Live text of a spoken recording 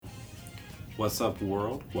What's up,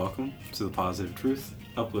 world? Welcome to the Positive Truth,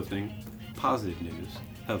 uplifting, positive news.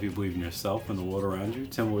 Help you believe in yourself and the world around you.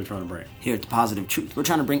 Tell me what we're trying to bring. Here at the Positive Truth, we're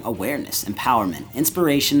trying to bring awareness, empowerment,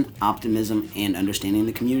 inspiration, optimism, and understanding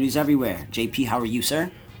the communities everywhere. JP, how are you,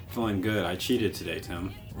 sir? Feeling good. I cheated today,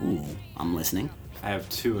 Tim. Ooh, I'm listening. I have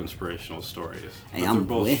two inspirational stories. Hey, but they're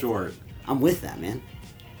both short. I'm with that, man.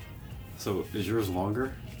 So, is yours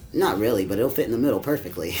longer? Not really, but it'll fit in the middle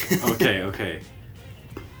perfectly. Okay.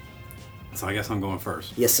 So I guess I'm going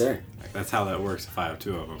first. Yes, sir. That's how that works if I have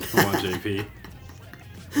two of them. Come on, JP.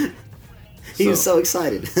 He was so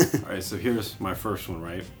excited. All right, so here's my first one,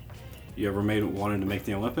 right? You ever wanted to make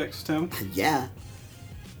the Olympics, Tim? Yeah.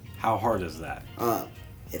 How hard is that?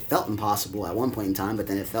 It felt impossible at one point in time, but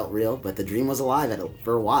then it felt real. But the dream was alive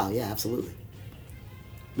for a while. Yeah, absolutely.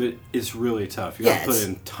 But it's really tough. You got to put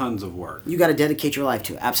in tons of work. You got to dedicate your life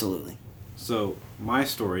to it. Absolutely. So my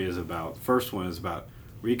story is first one is about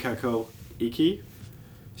Rikako Iki.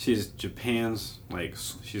 She's Japan's,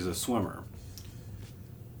 she's a swimmer.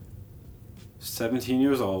 17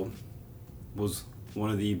 years old, was one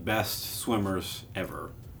of the best swimmers ever.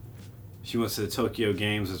 She went to the Tokyo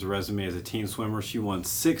Games as a resume as a teen swimmer. She won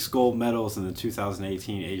 6 gold medals in the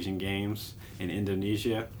 2018 Asian Games in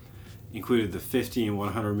Indonesia, included the 50 and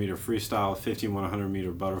 100 meter freestyle, 50 and 100 meter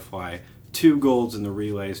butterfly, 2 golds in the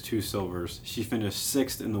relays, 2 silvers. She finished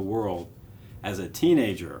 6th in the world as a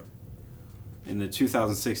teenager in the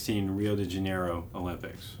 2016 Rio de Janeiro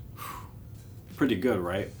Olympics. Pretty good,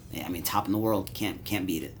 right? Yeah, I mean, top in the world. Can't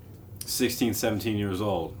beat it. 16, 17 years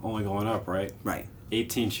old. Only going up, right? Right.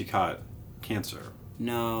 18, she caught cancer.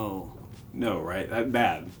 No, right? That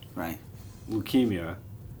bad. Right. Leukemia.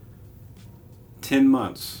 10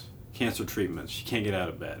 months. Cancer treatment. She can't get out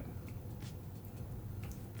of bed.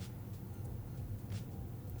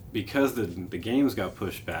 Because the games got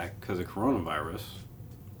pushed back because of coronavirus,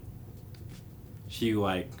 she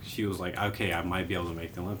was like, okay, I might be able to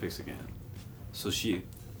make the Olympics again. So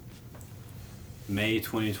May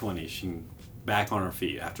 2020, she back on her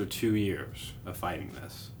feet after 2 years of fighting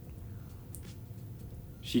this.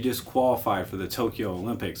 She just qualified for the Tokyo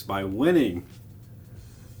Olympics by winning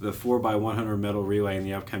the 4x100 medal relay in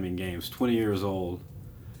the upcoming games. 20 years old,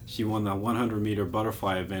 she won the 100 meter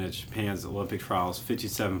butterfly event at Japan's Olympic trials,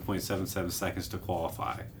 57.77 seconds to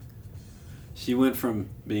qualify. She went from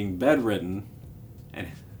being bedridden and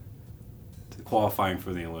to qualifying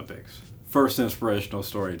for the Olympics. First inspirational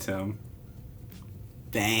story, Tim.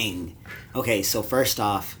 Bang. Okay, so first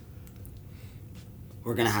off,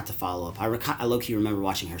 we're going to have to follow up. I low-key remember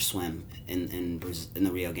watching her swim in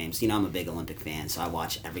the Rio Games. You know, I'm a big Olympic fan, so I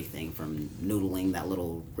watch everything from noodling, that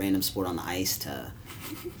little random sport on the ice, to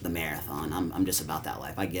the marathon. I'm just about that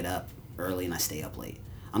life. I get up early and I stay up late.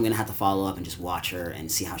 I'm going to have to follow up and just watch her and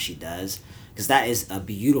see how she does, because that is a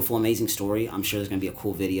beautiful, amazing story. I'm sure there's going to be a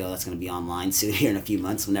cool video that's going to be online soon here in a few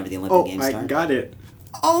months whenever the Olympic Games start. Oh, I got it.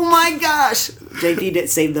 Oh my gosh! JP did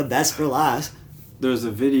save the best for last. There's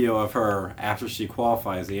a video of her after she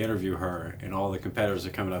qualifies. They interview her, and all the competitors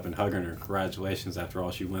are coming up and hugging her. Congratulations after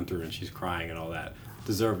all she went through, and she's crying and all that.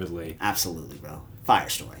 Deservedly. Absolutely, bro. Fire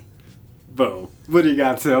story. Boom. What do you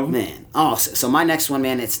got, Tim? Man. Oh, so my next one,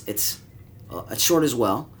 man, it's short as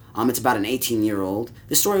well. It's about an 18-year-old.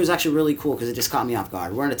 This story was actually really cool because it just caught me off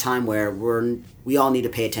guard. We're in a time where we all need to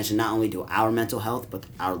pay attention not only to our mental health, but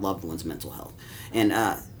our loved ones' mental health. And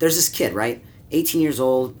there's this kid, right? 18 years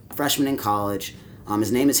old, freshman in college.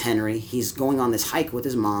 His name is Henry. He's going on this hike with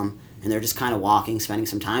his mom, and they're just kind of walking, spending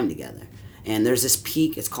some time together. And there's this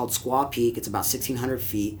peak. It's called Squaw Peak. It's about 1,600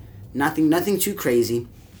 feet. Nothing too crazy.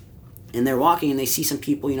 And they're walking, and they see some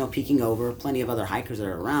people, peeking over, plenty of other hikers that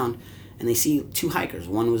are around. And they see 2 hikers.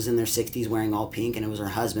 One was in their 60s wearing all pink, and it was her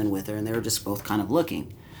husband with her, and they were just both kind of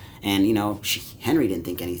looking. And, Henry didn't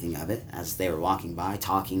think anything of it as they were walking by,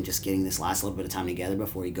 talking, just getting this last little bit of time together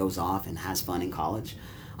before he goes off and has fun in college.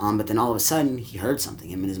 But then all of a sudden, he heard something,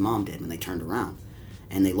 him and his mom did, when they turned around.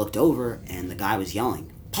 And they looked over, and the guy was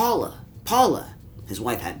yelling, "Paula! Paula!" His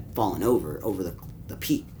wife had fallen over the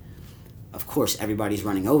peak. Of course, everybody's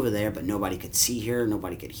running over there, but nobody could see her,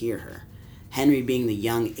 nobody could hear her. Henry, being the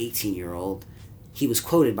young 18-year-old, he was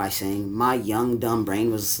quoted by saying, "My young, dumb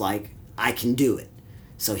brain was like, I can do it."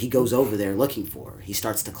 So he goes over there looking for her. He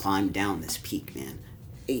starts to climb down this peak, man.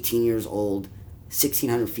 18 years old,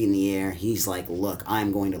 1,600 feet in the air. He's like, look,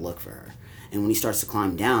 I'm going to look for her. And when he starts to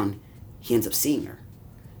climb down, he ends up seeing her.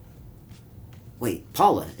 "Wait,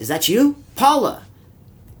 Paula, is that you? Paula!"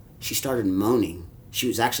 She started moaning. She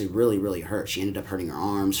was actually really, really hurt. She ended up hurting her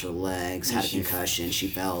arms, her legs, had a concussion. She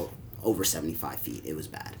fell over 75 feet. It was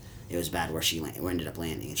bad. It was bad where she ended up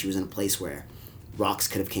landing. And she was in a place where rocks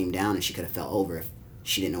could have came down and she could have fell over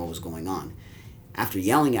she didn't know what was going on. After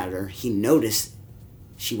yelling at her, he noticed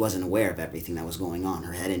she wasn't aware of everything that was going on.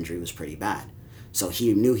 Her head injury was pretty bad. So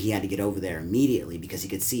he knew he had to get over there immediately because he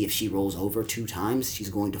could see if she rolls over 2 times, she's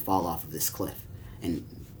going to fall off of this cliff. And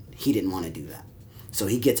he didn't want to do that. So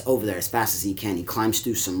he gets over there as fast as he can. He climbs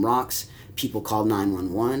through some rocks. People call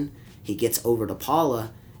 911. He gets over to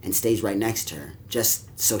Paula and stays right next to her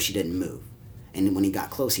just so she didn't move. And when he got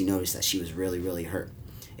close, he noticed that she was really, really hurt.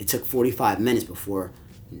 It took 45 minutes before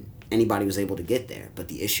anybody was able to get there. But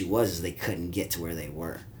the issue was they couldn't get to where they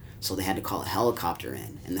were. So they had to call a helicopter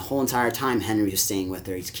in. And the whole entire time, Henry was staying with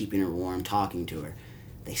her. He's keeping her warm, talking to her.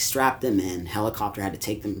 They strapped them in. Helicopter had to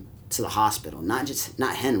take them to the hospital. Not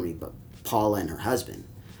Henry, but Paula and her husband.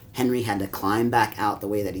 Henry had to climb back out the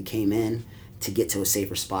way that he came in to get to a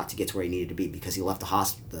safer spot to get to where he needed to be because he left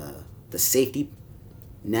the safety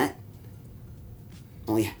net.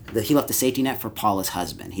 He left the safety net for Paula's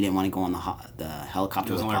husband. He didn't want to go on the helicopter.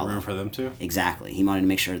 There was with only Paula. room for them two? Exactly. He wanted to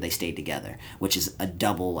make sure they stayed together, which is a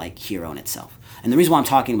double hero in itself. And the reason why I'm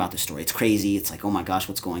talking about this story, it's crazy. It's like, oh my gosh,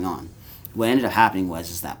 what's going on? What ended up happening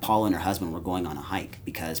was that Paula and her husband were going on a hike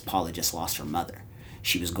because Paula just lost her mother.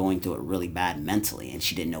 She was going through it really bad mentally, and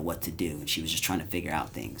she didn't know what to do, and she was just trying to figure out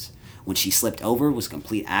things. When she slipped over, it was a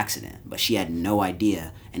complete accident, but she had no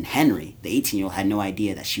idea, and Henry, the 18-year-old, had no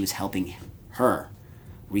idea that she was helping her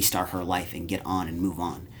restart her life and get on and move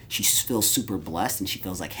on. She feels super blessed, and she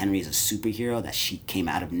feels like Henry is a superhero, that she came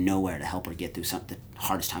out of nowhere to help her get through the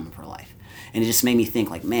hardest time of her life. And it just made me think,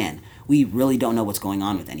 like, man, we really don't know what's going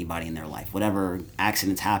on with anybody in their life. Whatever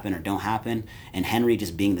accidents happen or don't happen, and Henry,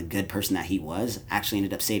 just being the good person that he was, actually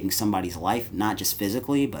ended up saving somebody's life, not just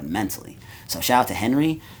physically, but mentally. So shout out to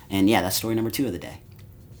Henry, and yeah, that's story number 2 of the day.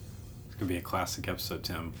 It's going to be a classic episode,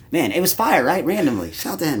 Tim. Man, it was fire, right? Randomly.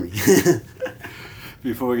 Shout out to Henry.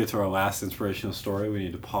 Before we get to our last inspirational story, we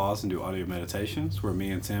need to pause and do audio meditations where me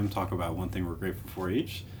and Tim talk about one thing we're grateful for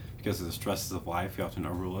each. Because of the stresses of life, we often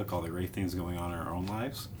overlook all the great things going on in our own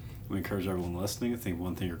lives. We encourage everyone listening to think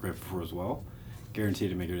one thing you're grateful for as well. Guaranteed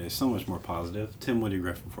to make your day so much more positive. Tim, what are you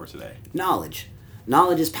grateful for today? Knowledge.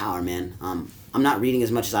 Knowledge is power, man. I'm not reading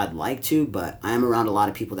as much as I'd like to, but I am around a lot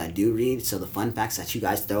of people that do read, so the fun facts that you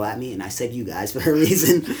guys throw at me, and I said you guys for a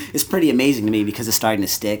reason, it's pretty amazing to me because it's starting to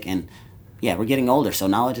stick, and yeah, we're getting older, so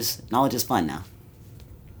knowledge is fun now.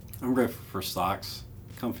 I'm grateful for socks.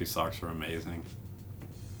 Comfy socks are amazing.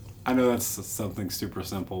 I know that's something super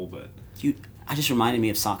simple, but... I just reminded me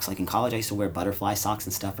of socks. Like in college, I used to wear butterfly socks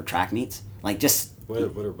and stuff for track meets. Like just... What are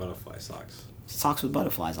butterfly socks? Socks with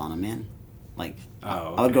butterflies on them, man. Like, okay.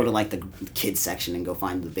 I would go to like the kids section and go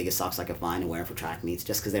find the biggest socks I could find and wear them for track meets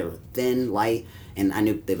just because they were thin, light, and I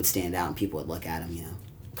knew they would stand out and people would look at them,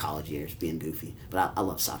 college years, being goofy. But I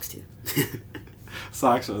love socks too.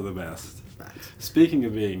 Socks are the best. Thanks. Speaking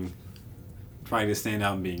of trying to stand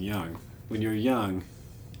out and being young, when you're young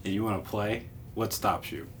and you want to play, what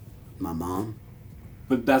stops you? My mom.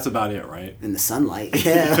 But that's about it, right? In the sunlight.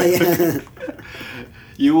 Yeah.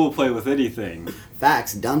 You will play with anything.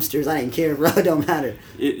 Facts. Dumpsters. I didn't care, bro. It don't matter.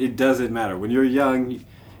 It doesn't matter. When you're young,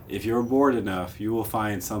 if you're bored enough, you will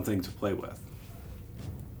find something to play with.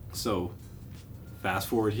 So, fast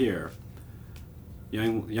forward here.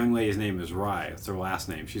 Young lady's name is Rye. That's her last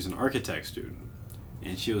name. She's an architect student.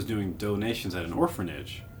 And she was doing donations at an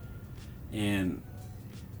orphanage. And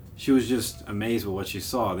she was just amazed with what she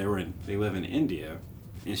saw. They live in India.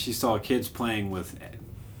 And she saw kids playing with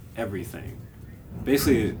everything.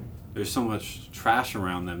 Basically, there's so much trash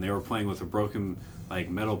around them. They were playing with a broken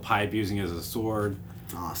metal pipe, using it as a sword.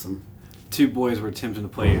 Awesome. 2 boys were attempting to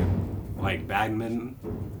play badminton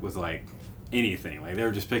with anything. They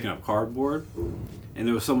were just picking up cardboard. And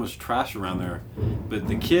there was so much trash around there. But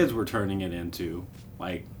the kids were turning it into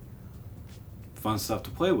fun stuff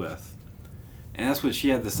to play with. And that's what she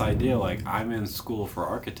had this idea, I'm in school for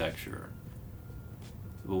architecture.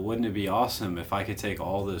 But wouldn't it be awesome if I could take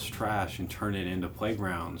all this trash and turn it into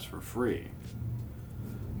playgrounds for free?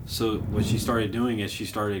 So what she started doing is she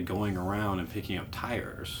started going around and picking up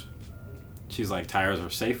tires. She's like, tires are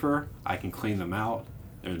safer, I can clean them out,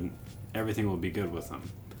 and everything will be good with them.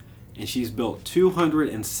 And she's built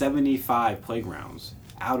 275 playgrounds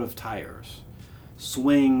out of tires.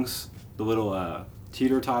 Swings, the little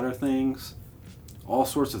teeter-totter things, all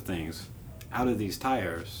sorts of things out of these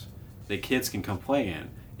tires that kids can come play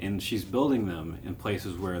in. And she's building them in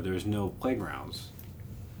places where there's no playgrounds,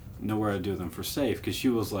 nowhere to do them for safe, because she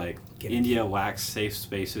was like, India lacks safe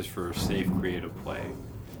spaces for safe creative play.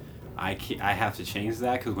 I have to change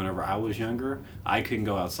that, because whenever I was younger, I couldn't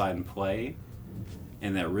go outside and play,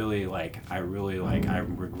 and that really I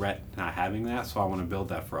regret not having that, so I want to build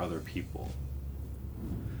that for other people.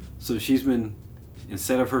 So she's been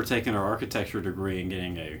Instead of her taking her architecture degree and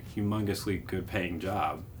getting a humongously good paying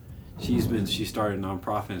job, she started a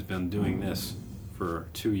nonprofit and has been doing this for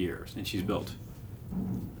 2 years, and she's built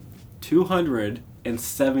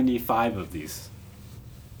 275 of these.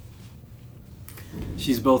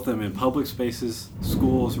 She's built them in public spaces,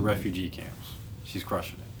 schools, refugee camps. She's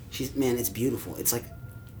crushing it. Man, it's beautiful. It's like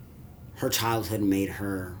her childhood made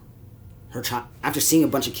her after seeing a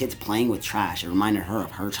bunch of kids playing with trash, it reminded her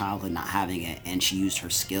of her childhood not having it, and she used her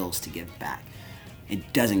skills to give back.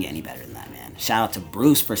 It doesn't get any better than that, man. Shout out to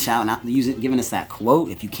Bruce for giving us that quote.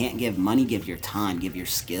 If you can't give money, give your time, give your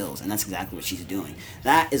skills. And that's exactly what she's doing.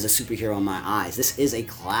 That is a superhero in my eyes. This is a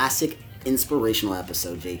classic inspirational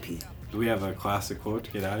episode, JP. Do we have a classic quote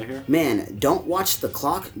to get out of here? Man, don't watch the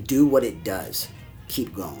clock, do what it does.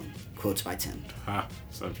 Keep going. Quotes by Tim. Ha,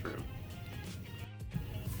 so true.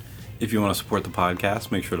 If you want to support the podcast,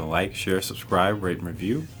 make sure to like, share, subscribe, rate, and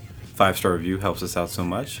review. 5-star review helps us out so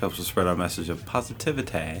much, helps us spread our message of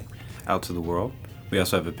positivity out to the world. We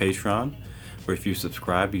also have a Patreon, where if you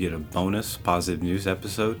subscribe, you get a bonus positive news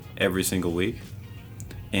episode every single week.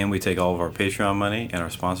 And we take all of our Patreon money and our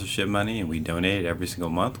sponsorship money, and we donate it every single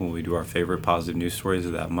month when we do our favorite positive news stories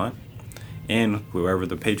of that month. And whoever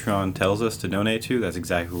the Patreon tells us to donate to, that's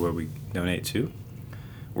exactly where we donate to.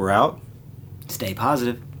 We're out. Stay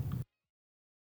positive.